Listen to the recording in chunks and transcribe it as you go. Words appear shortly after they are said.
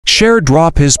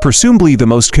Share-drop is presumably the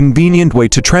most convenient way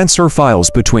to transfer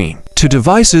files between two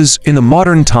devices in the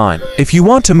modern time. If you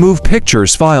want to move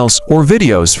pictures, files, or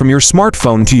videos from your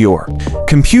smartphone to your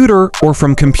computer or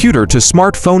from computer to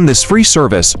smartphone, this free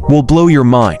service will blow your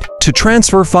mind. To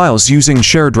transfer files using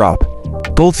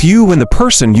Share-drop, both you and the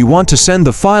person you want to send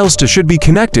the files to should be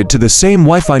connected to the same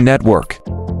Wi-Fi network.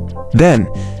 Then,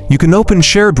 you can open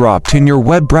Share-drop in your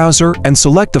web browser and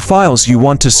select the files you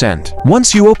want to send.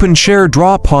 Once you open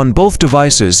Share-drop on both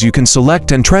devices, you can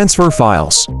select and transfer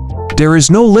files. There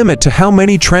is no limit to how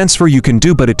many transfer you can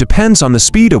do, but it depends on the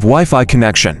speed of Wi-Fi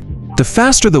connection. The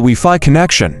faster the Wi-Fi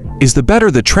connection is, the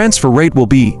better the transfer rate will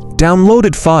be.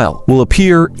 Downloaded file will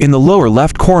appear in the lower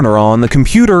left corner on the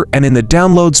computer and in the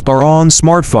downloads bar on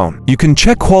smartphone. You can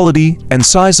check quality and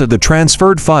size of the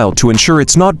transferred file to ensure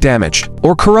it's not damaged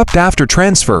or corrupt after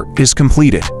transfer is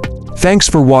completed. Thanks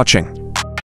for watching.